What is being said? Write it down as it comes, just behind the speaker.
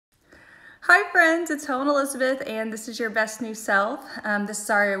Hi friends, it's Helen Elizabeth and this is your best new self. This is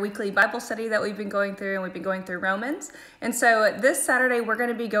our weekly Bible study that we've been going through, and we've been going through Romans. And so this Saturday we're going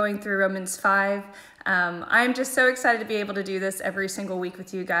to be going through Romans 5. I'm just so excited to be able to do this every single week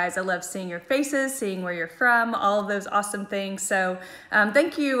with you guys. I love seeing your faces, seeing where you're from, all of those awesome things. So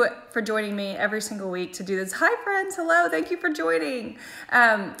thank you for joining me every single week to do this. Hi friends, hello, thank you for joining.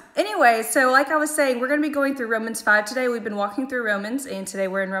 Anyway, so like I was saying, we're going to be going through Romans 5 today. We've been walking through Romans, and today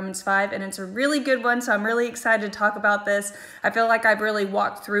we're in Romans 5, and it's a really good one, so I'm really excited to talk about this. I feel like I've really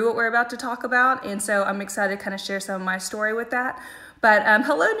walked through what we're about to talk about, and so I'm excited to kind of share some of my story with that. But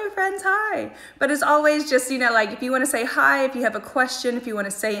hello, new friends, hi. But as always, just, like if you want to say hi, if you have a question, if you want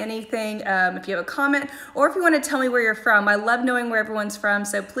to say anything, if you have a comment, or if you want to tell me where you're from. I love knowing where everyone's from,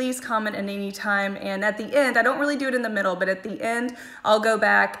 so please comment at any time. And at the end, I don't really do it in the middle, but at the end, I'll go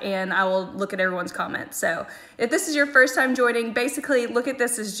back and I will look at everyone's comments. So if this is your first time joining, basically look at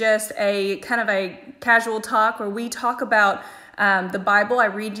this as just a kind of a casual talk where we talk about the Bible. I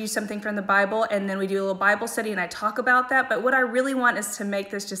read you something from the Bible, and then we do a little Bible study and I talk about that. But what I really want is to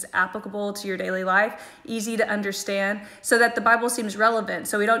make this just applicable to your daily life, easy to understand, so that the Bible seems relevant.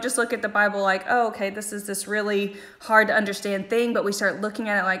 So we don't just look at the Bible like, oh, okay, this is this really hard to understand thing, but we start looking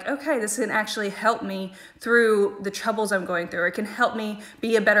at it like, okay, this can actually help me through the troubles I'm going through, or it can help me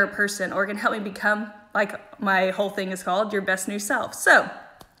be a better person, or it can help me become, like my whole thing is called, your best new self. So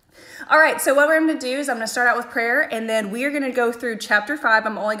all right, so what we're going to do is I'm going to start out with prayer, and then we are going to go through chapter 5.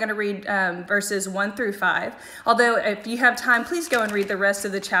 I'm only going to read verses 1 through 5. Although if you have time, please go and read the rest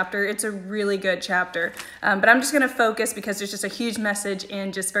of the chapter. It's a really good chapter. But I'm just going to focus because there's just a huge message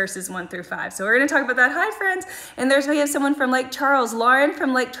in just verses 1 through 5. So we're going to talk about that. Hi, friends. And we have someone from Lake Charles, Lauren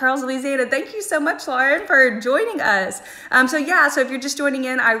from Lake Charles, Louisiana. Thank you so much, Lauren, for joining us. So if you're just joining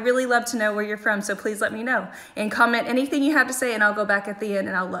in, I really love to know where you're from. So please let me know and comment anything you have to say, and I'll go back at the end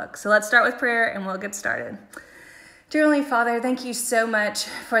and I'll look. So let's start with prayer and we'll get started. Dear Heavenly Father, thank you so much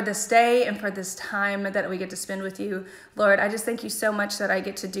for this day and for this time that we get to spend with you. Lord, I just thank you so much that I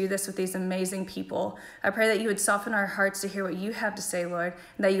get to do this with these amazing people. I pray that you would soften our hearts to hear what you have to say, Lord,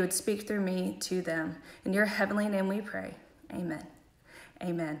 and that you would speak through me to them. In your heavenly name we pray. Amen.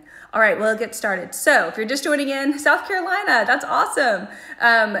 Amen. All right, we'll get started. So if you're just joining in, South Carolina, that's awesome.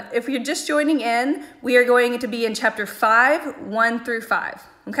 If you're just joining in, we are going to be in chapter 5, 1 through 5,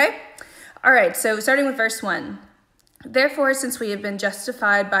 okay? All right, so starting with verse 1. Therefore, since we have been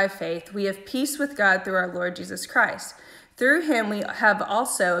justified by faith, we have peace with God through our Lord Jesus Christ. Through him we have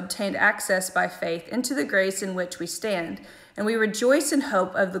also obtained access by faith into the grace in which we stand, and we rejoice in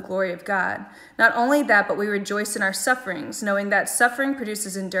hope of the glory of God. Not only that, but we rejoice in our sufferings, knowing that suffering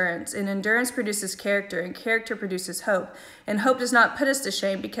produces endurance, and endurance produces character, and character produces hope. And hope does not put us to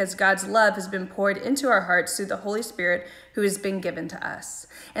shame, because God's love has been poured into our hearts through the Holy Spirit who has been given to us.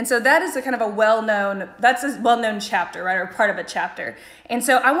 And so that is a kind of a well-known chapter, right, or part of a chapter. And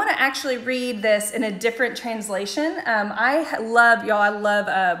so I want to actually read this in a different translation. I love,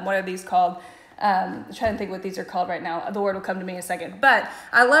 what are these called? I'm trying to think what these are called right now. The word will come to me in a second. But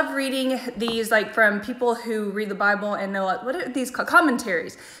I love reading these from people who read the Bible and know, what are these called?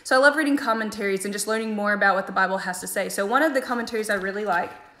 Commentaries. So I love reading commentaries and just learning more about what the Bible has to say. So one of the commentaries I really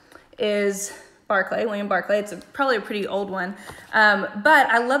like is William Barclay. It's probably a pretty old one. But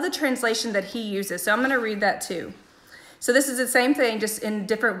I love the translation that he uses. So I'm going to read that too. So this is the same thing, just in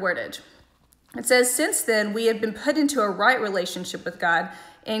different wordage. It says, since then we have been put into a right relationship with God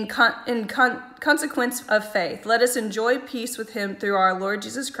in consequence of faith. Let us enjoy peace with him through our Lord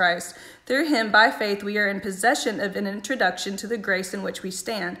Jesus Christ. Through him, by faith, we are in possession of an introduction to the grace in which we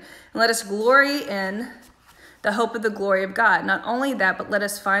stand. And let us glory in the hope of the glory of God. Not only that, but let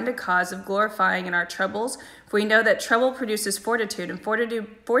us find a cause of glorifying in our troubles. For we know that trouble produces fortitude, and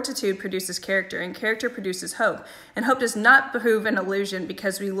fortitude produces character, and character produces hope. And hope does not prove an illusion,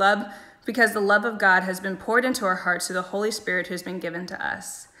 because the love of God has been poured into our hearts through the Holy Spirit who has been given to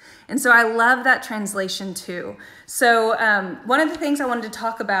us. And so I love that translation too. So one of the things I wanted to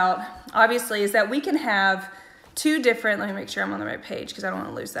talk about, obviously, is that we can have let me make sure I'm on the right page because I don't want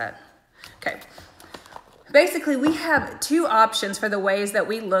to lose that. Okay. Basically, we have two options for the ways that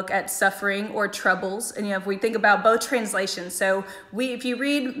we look at suffering or troubles. And if we think about both translations, so if you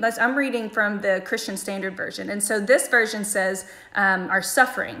read, I'm reading from the Christian Standard Version. And so this version says our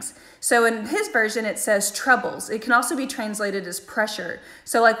sufferings. So in his version, it says troubles. It can also be translated as pressure.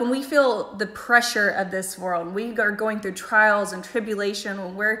 So like when we feel the pressure of this world, we are going through trials and tribulation,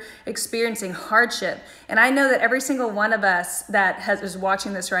 when we're experiencing hardship. And I know that every single one of us that is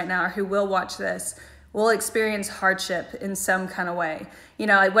watching this right now, or who will watch this, We'll experience hardship in some kind of way, you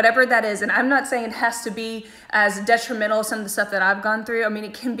know, like whatever that is. And I'm not saying it has to be as detrimental as some of the stuff that I've gone through. I mean,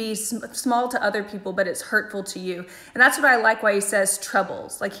 it can be small to other people, but it's hurtful to you. And that's what I like why he says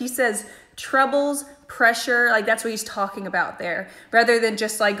troubles. Like he says troubles, pressure, like that's what he's talking about there, rather than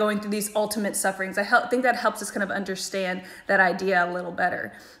just like going through these ultimate sufferings. I think that helps us kind of understand that idea a little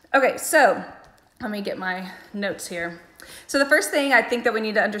better. Okay, so let me get my notes here. So the first thing I think that we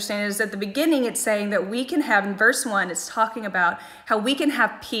need to understand is at the beginning, it's saying that we can have, in verse 1, it's talking about how we can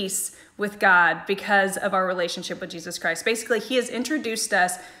have peace with God because of our relationship with Jesus Christ. Basically, he has introduced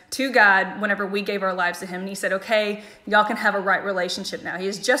us to God whenever we gave our lives to him. And he said, okay, y'all can have a right relationship now. He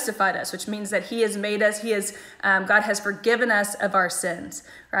has justified us, which means that he has made us, God has forgiven us of our sins,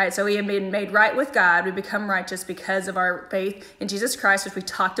 right? So we have been made right with God. We become righteous because of our faith in Jesus Christ, which we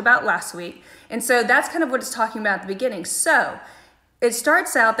talked about last week. And so that's kind of what it's talking about at the beginning. So it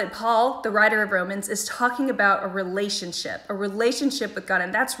starts out that Paul, the writer of Romans, is talking about a relationship with God.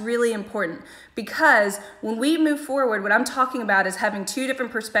 And that's really important because when we move forward, what I'm talking about is having two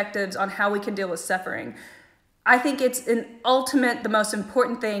different perspectives on how we can deal with suffering. I think it's the most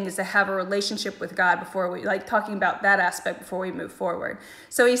important thing is to have a relationship with God before we, like talking about that aspect before we move forward.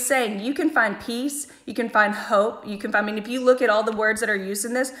 So he's saying you can find peace, you can find hope, if you look at all the words that are used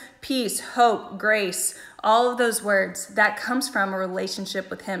in this, peace, hope, grace, all of those words, that comes from a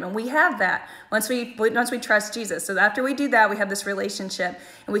relationship with him. And we have that once we trust Jesus. So after we do that, we have this relationship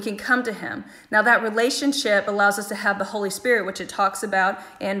and we can come to him. Now that relationship allows us to have the Holy Spirit, which it talks about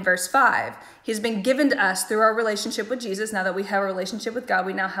in verse 5. He's been given to us through our relationship with Jesus. Now that we have a relationship with God,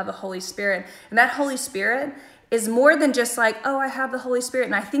 we now have the Holy Spirit. And that Holy Spirit is more than just like, oh, I have the Holy Spirit.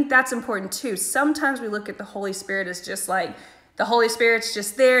 And I think that's important too. Sometimes we look at the Holy Spirit as just like, the Holy Spirit's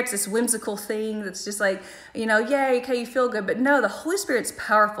just there. It's this whimsical thing that's just like, you know, yay, okay, you feel good. But no, the Holy Spirit's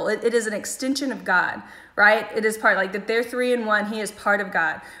powerful. It is an extension of God, right? It is part, like that they're three in one. He is part of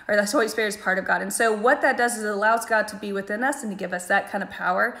God, or the Holy Spirit is part of God. And so what that does is it allows God to be within us and to give us that kind of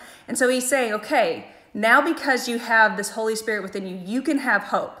power. And so he's saying, okay, now because you have this Holy Spirit within you, you can have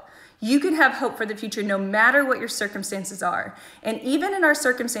hope. You can have hope for the future no matter what your circumstances are. And even in our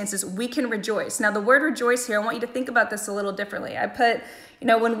circumstances, we can rejoice. Now, the word rejoice here, I want you to think about this a little differently. I put, you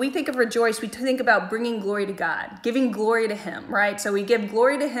know, when we think of rejoice, we think about bringing glory to God, giving glory to him, right? So we give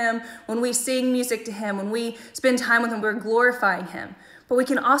glory to him when we sing music to him, when we spend time with him, we're glorifying him. But we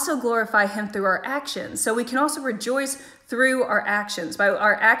can also glorify him through our actions. So we can also rejoice through our actions. By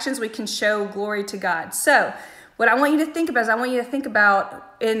our actions, we can show glory to God. So what I want you to think about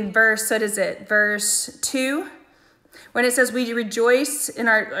is in verse 2, when it says we rejoice in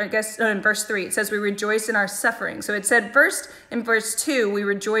in verse 3, it says we rejoice in our suffering. So it said first in verse 2, we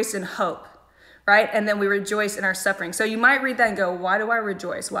rejoice in hope, right? And then we rejoice in our suffering. So you might read that and go, why do I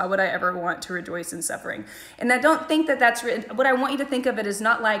rejoice? Why would I ever want to rejoice in suffering? And I don't think that's what I want you to think of it is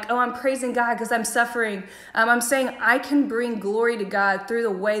not like, oh, I'm praising God because I'm suffering. I'm saying I can bring glory to God through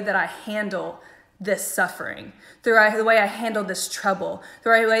the way that I handle this suffering, through the way I handle this trouble,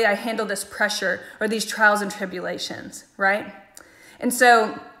 through the way I handle this pressure or these trials and tribulations, right? And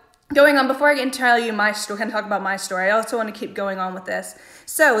so going on, before I get into tell you my story, kind of talk about my story, I also want to keep going on with this.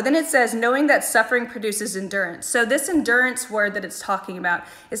 So then it says, knowing that suffering produces endurance. So this endurance word that it's talking about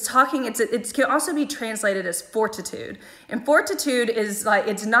it can also be translated as fortitude. And fortitude is like,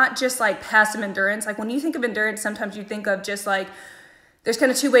 it's not just like passive endurance. Like when you think of endurance, sometimes you think of just like, there's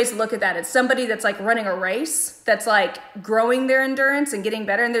kind of two ways to look at that. It's somebody that's like running a race, that's like growing their endurance and getting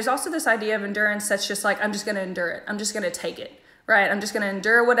better. And there's also this idea of endurance that's just like, I'm just going to endure it. I'm just going to take it, right? I'm just going to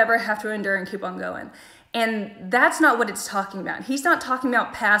endure whatever I have to endure and keep on going. And that's not what it's talking about. He's not talking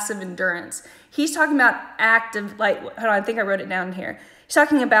about passive endurance. He's talking about active, I think I wrote it down here. He's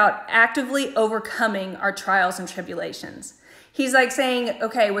talking about actively overcoming our trials and tribulations. He's like saying,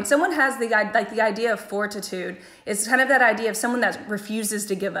 okay, when someone has the idea of fortitude, it's kind of that idea of someone that refuses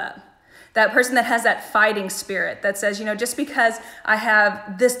to give up. That person that has that fighting spirit that says, you know, just because I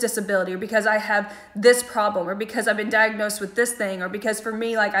have this disability or because I have this problem or because I've been diagnosed with this thing or because for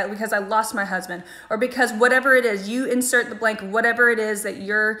me, because I lost my husband or because whatever it is, you insert the blank, whatever it is that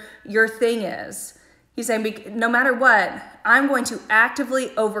your thing is. He's saying, no matter what, I'm going to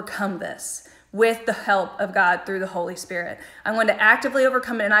actively overcome this with the help of God through the Holy Spirit. I'm going to actively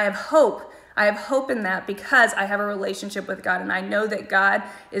overcome it, and I have hope. I have hope in that because I have a relationship with God, and I know that God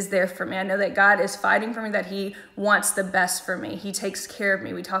is there for me. I know that God is fighting for me, that he wants the best for me. He takes care of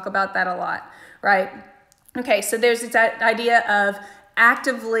me. We talk about that a lot, right? Okay, so there's that idea of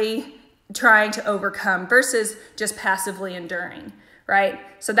actively trying to overcome versus just passively enduring, right?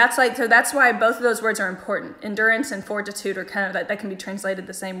 So that's why both of those words are important. Endurance and fortitude are kind of that can be translated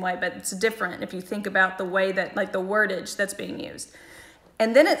the same way, but it's different if you think about the way that, like, the wordage that's being used.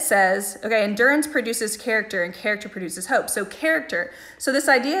 And then it says, okay, endurance produces character and character produces hope. So character. So this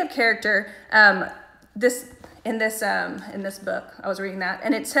idea of character, in this book, I was reading that,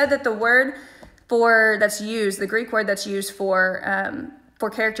 and it said that the word that's used, the Greek word that's used for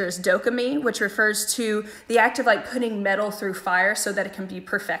character is dokimi, which refers to the act of like putting metal through fire so that it can be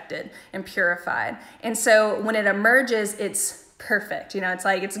perfected and purified. And so when it emerges, it's perfect. It's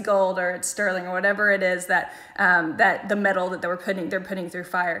like it's gold or it's sterling or whatever it is that the metal that they're putting through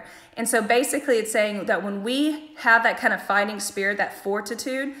fire. And so basically it's saying that when we have that kind of fighting spirit, that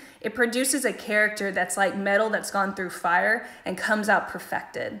fortitude, it produces a character that's like metal that's gone through fire and comes out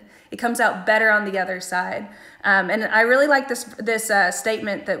perfected. It comes out better on the other side. And I really like this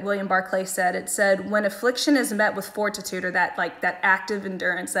statement that William Barclay said. It said, when affliction is met with fortitude, or that active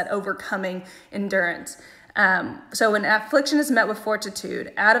endurance, that overcoming endurance. So when affliction is met with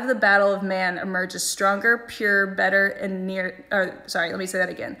fortitude, out of the battle of man emerges stronger, pure, better, and near, let me say that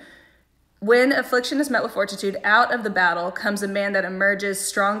again. When affliction is met with fortitude, out of the battle comes a man that emerges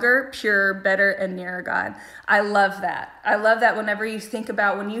stronger, pure, better, and nearer God. I love that. I love that whenever you think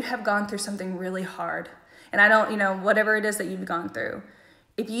about when you have gone through something really hard, and whatever it is that you've gone through,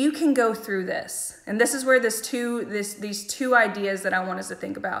 if you can go through this, and this is where these two ideas that I want us to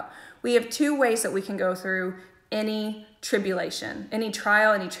think about. We have two ways that we can go through any tribulation, any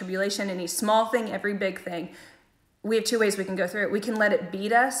trial, any tribulation, any small thing, every big thing. We have two ways we can go through it. We can let it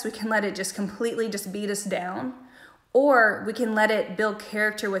beat us. We can let it just completely just beat us down. Or we can let it build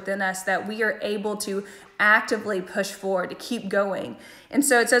character within us that we are able to actively push forward, to keep going. And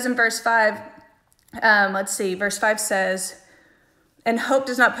so it says in verse 5, verse 5 says, and hope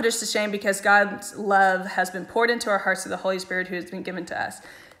does not put us to shame because God's love has been poured into our hearts through the Holy Spirit who has been given to us.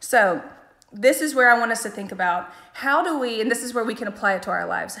 So this is where I want us to think about and this is where we can apply it to our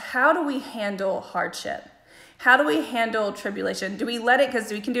lives. How do we handle hardship? How do we handle tribulation? Do we let it,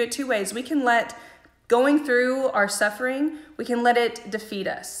 because we can do it two ways. We can let going through our suffering, we can let it defeat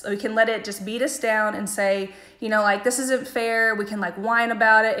us. We can let it just beat us down and say, this isn't fair. We can whine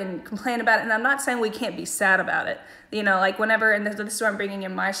about it and complain about it. And I'm not saying we can't be sad about it. Whenever, and this is where I'm bringing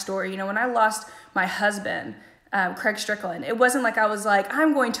in my story, when I lost my husband, Craig Strickland, it wasn't like I was like,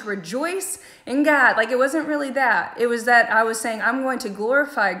 I'm going to rejoice in God. It wasn't really that. It was that I was saying, I'm going to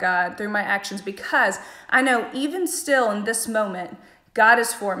glorify God through my actions because I know even still in this moment, God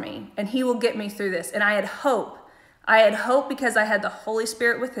is for me and he will get me through this. And I had hope. I had hope because I had the Holy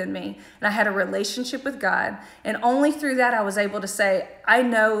Spirit within me and I had a relationship with God. And only through that I was able to say, I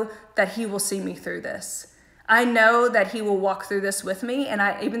know that he will see me through this. I know that he will walk through this with me. And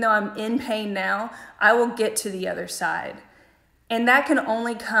even though I'm in pain now, I will get to the other side. And that can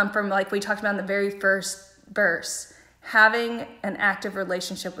only come from, like we talked about in the very first verse, having an active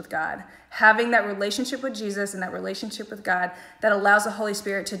relationship with God, having that relationship with Jesus and that relationship with God that allows the Holy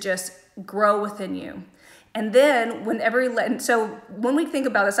Spirit to just grow within you. And then so when we think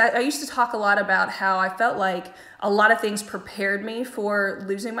about this, I used to talk a lot about how I felt like a lot of things prepared me for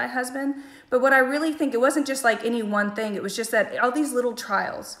losing my husband. But what I really think, it wasn't just like any one thing. It was just that all these little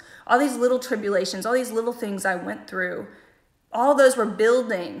trials, all these little tribulations, all these little things I went through, all those were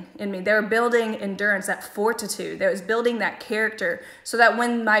building in me. They were building endurance, that fortitude. That was building that character so that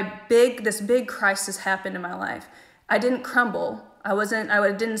when this big crisis happened in my life, I didn't crumble. I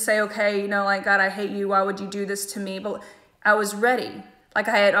didn't say, okay, God, I hate you. Why would you do this to me? But I was ready.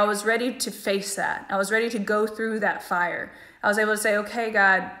 I was ready to face that. I was ready to go through that fire. I was able to say, okay,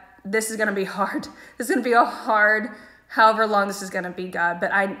 God, this is going to be hard. This is going to be hard, however long this is going to be, God.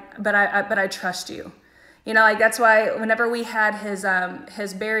 But I trust you. That's why whenever we had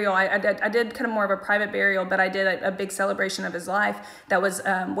his burial, I did kind of more of a private burial, but I did a big celebration of his life that was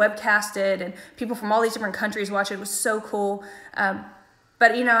webcasted and people from all these different countries watched it. It was so cool.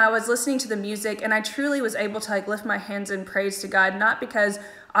 But I was listening to the music and I truly was able to lift my hands in praise to God, not because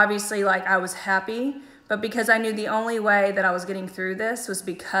obviously I was happy, but because I knew the only way that I was getting through this was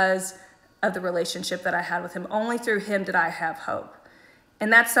because of the relationship that I had with him. Only through him did I have hope.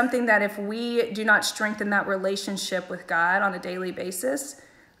 And that's something that if we do not strengthen that relationship with God on a daily basis,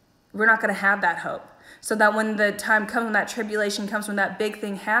 we're not going to have that hope. So that when the time comes, when that tribulation comes, when that big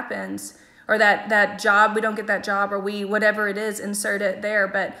thing happens, or that job, we don't get that job, or whatever it is, insert it there,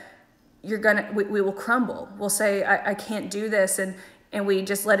 but we will crumble. We'll say, I can't do this, and we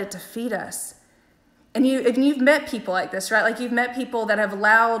just let it defeat us. And you've met people like this, right? You've met people that have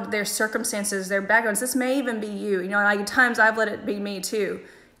allowed their circumstances, their backgrounds. This may even be you. At times I've let it be me too.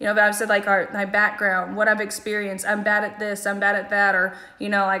 You know, if I've said like my background, what I've experienced, I'm bad at this, I'm bad at that, or, you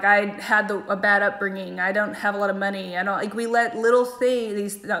know, like I had a bad upbringing, I don't have a lot of money, I don't, like we let little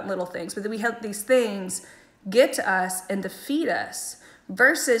things, not little things, but we have these things get to us and defeat us,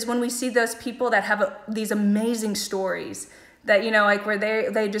 versus when we see those people that have these amazing stories that, you know, like where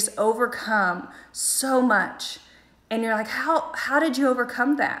they just overcome so much. And you're like, how did you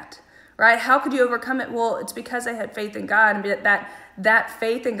overcome that? Right? How could you overcome it? Well, it's because they had faith in God, and that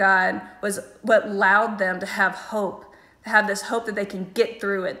faith in God was what allowed them to have hope, to have this hope that they can get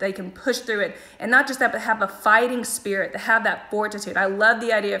through it, they can push through it. And not just that, but have a fighting spirit, to have that fortitude. I love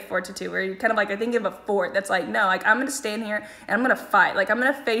the idea of fortitude, where you're kind of like, I think of a fort that's like, no, like I'm going to stand here and I'm going to fight. Like I'm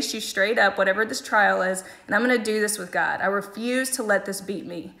going to face you straight up, whatever this trial is, and I'm going to do this with God. I refuse to let this beat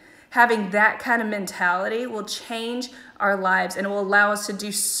me. Having that kind of mentality will change our lives, and it will allow us to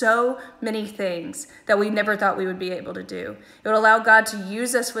do so many things that we never thought we would be able to do. It will allow God to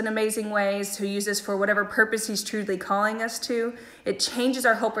use us in amazing ways, to use us for whatever purpose he's truly calling us to. It changes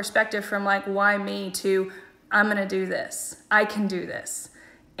our whole perspective from like, why me, to I'm going to do this. I can do this.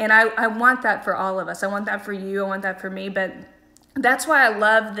 And I want that for all of us. I want that for you. I want that for me. But that's why I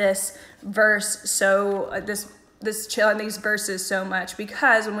love this verse these verses so much,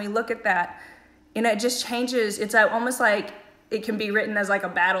 because when we look at that, you know, it just changes. It's almost like it can be written as like a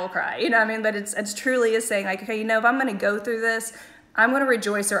battle cry, you know what I mean? But it's truly is saying like, okay, you know, if I'm going to go through this, I'm going to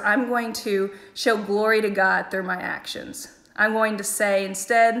rejoice, or I'm going to show glory to God through my actions. I'm going to say,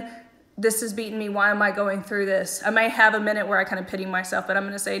 instead, this has beaten me. Why am I going through this? I may have a minute where I kind of pity myself, but I'm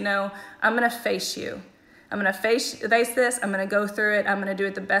going to say, no, I'm going to face you. I'm going to face this. I'm going to go through it. I'm going to do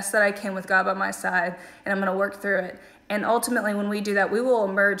it the best that I can with God by my side, and I'm going to work through it. And ultimately, when we do that, we will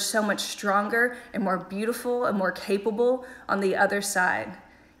emerge so much stronger and more beautiful and more capable on the other side.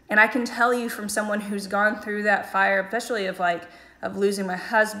 And I can tell you from someone who's gone through that fire, especially of losing my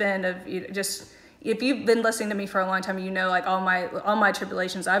husband, if you've been listening to me for a long time, you know, like all my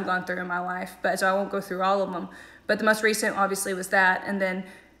tribulations I've gone through in my life, but so I won't go through all of them. But the most recent obviously was that, and then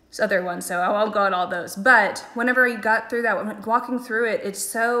other ones, so I won't go on all those. But whenever you got through that, walking through it,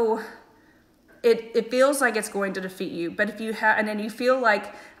 it feels like it's going to defeat you. But and then you feel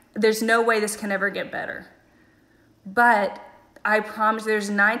like there's no way this can ever get better. But I promise, there's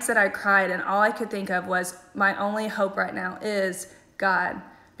nights that I cried, and all I could think of was, my only hope right now is God.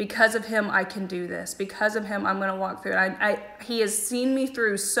 Because of him, I can do this. Because of him, I'm going to walk through it. He has seen me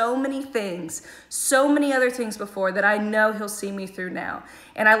through so many things, so many other things before, that I know he'll see me through now.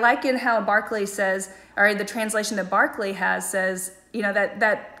 And I like in how Barclay says, or the translation that Barclay has says, you know,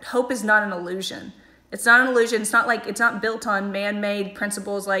 that hope is not an illusion. It's not an illusion. It's not built on man-made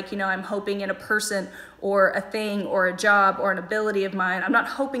principles like, you know, I'm hoping in a person or a thing or a job or an ability of mine. I'm not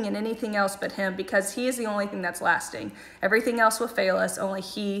hoping in anything else but him, because he is the only thing that's lasting. Everything else will fail us. Only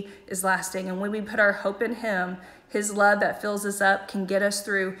he is lasting. And when we put our hope in him, his love that fills us up can get us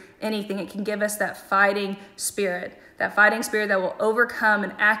through anything. It can give us that fighting spirit that will overcome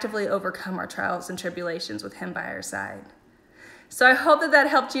and actively overcome our trials and tribulations with him by our side. So I hope that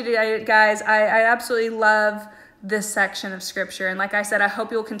helped you today, guys. I absolutely love this section of scripture. And like I said, I hope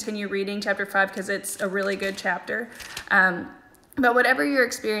you'll continue reading chapter 5, because it's a really good chapter. But whatever you're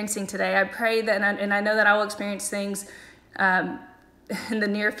experiencing today, I pray that, and I know that I will experience things in the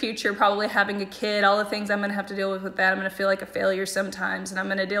near future, probably having a kid, all the things I'm going to have to deal with that. I'm going to feel like a failure sometimes, and I'm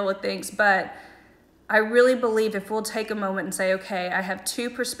going to deal with things. But I really believe if we'll take a moment and say, okay, I have two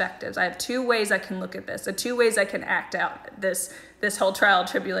perspectives. I have two ways I can look at this, two ways I can act out this whole trial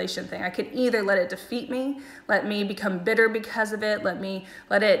tribulation thing. I can either let it defeat me, let me become bitter because of it,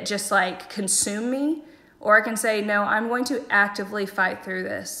 let it just like consume me, or I can say, no, I'm going to actively fight through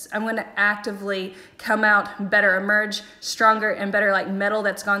this. I'm going to actively come out better, emerge stronger and better, like metal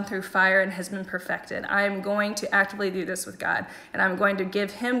that's gone through fire and has been perfected. I am going to actively do this with God, and I'm going to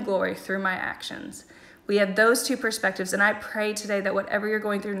give him glory through my actions. We have those two perspectives, and I pray today that whatever you're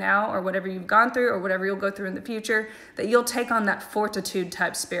going through now, or whatever you've gone through, or whatever you'll go through in the future, that you'll take on that fortitude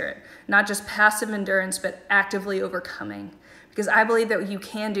type spirit, not just passive endurance, but actively overcoming. Because I believe that you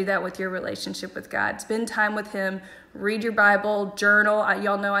can do that with your relationship with God. Spend time with him, read your Bible, journal.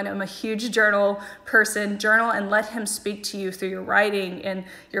 Y'all know I'm a huge journal person. Journal and let him speak to you through your writing and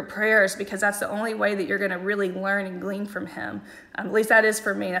your prayers, because that's the only way that you're going to really learn and glean from him. At least that is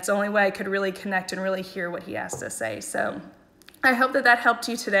for me. That's the only way I could really connect and really hear what he has to say. So I hope that helped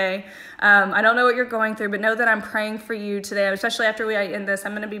you today. I don't know what you're going through, but know that I'm praying for you today, especially after we end this.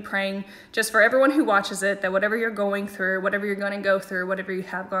 I'm going to be praying just for everyone who watches it, that whatever you're going through, whatever you're going to go through, whatever you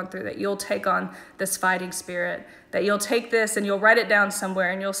have gone through, that you'll take on this fighting spirit, that you'll take this and you'll write it down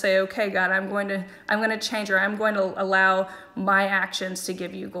somewhere and you'll say, okay, God, I'm going to change, or I'm going to allow my actions to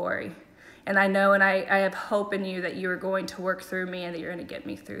give you glory. And I know and I have hope in you that you are going to work through me and that you're going to get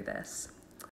me through this.